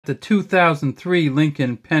The 2003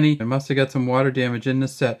 Lincoln penny. I must have got some water damage in the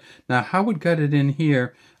set. Now, how it got it in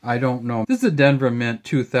here, I don't know. This is a Denver Mint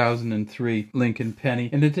 2003 Lincoln penny.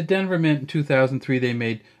 And at the Denver Mint in 2003, they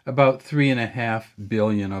made about 3.5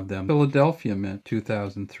 billion of them. Philadelphia Mint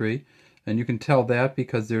 2003. And you can tell that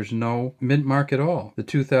because there's no mint mark at all. The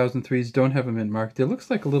 2003s don't have a mint mark. There looks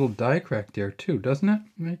like a little die crack there too, doesn't it?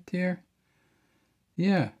 Right there.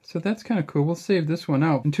 Yeah, so that's kind of cool. We'll save this one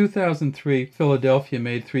out. In 2003, Philadelphia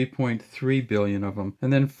made 3.3 billion of them.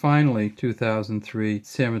 And then finally, 2003,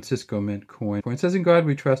 San Francisco Mint coin. It says, "In God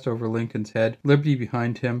we trust," over Lincoln's head. Liberty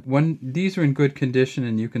behind him. These are in good condition,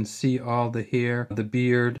 and you can see all the hair, the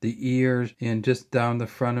beard, the ears, and just down the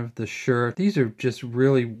front of the shirt. These are just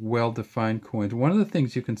really well-defined coins. One of the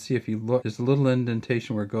things you can see if you look, there's a little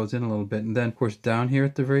indentation where it goes in a little bit. And then, of course, down here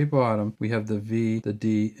at the very bottom, we have the V, the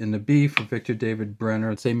D, and the B for Victor David Brenner.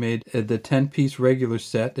 They made the 10-piece regular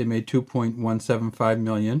set. They made 2.175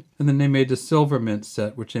 million. And then they made the silver mint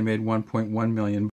set, which they made 1.1 million.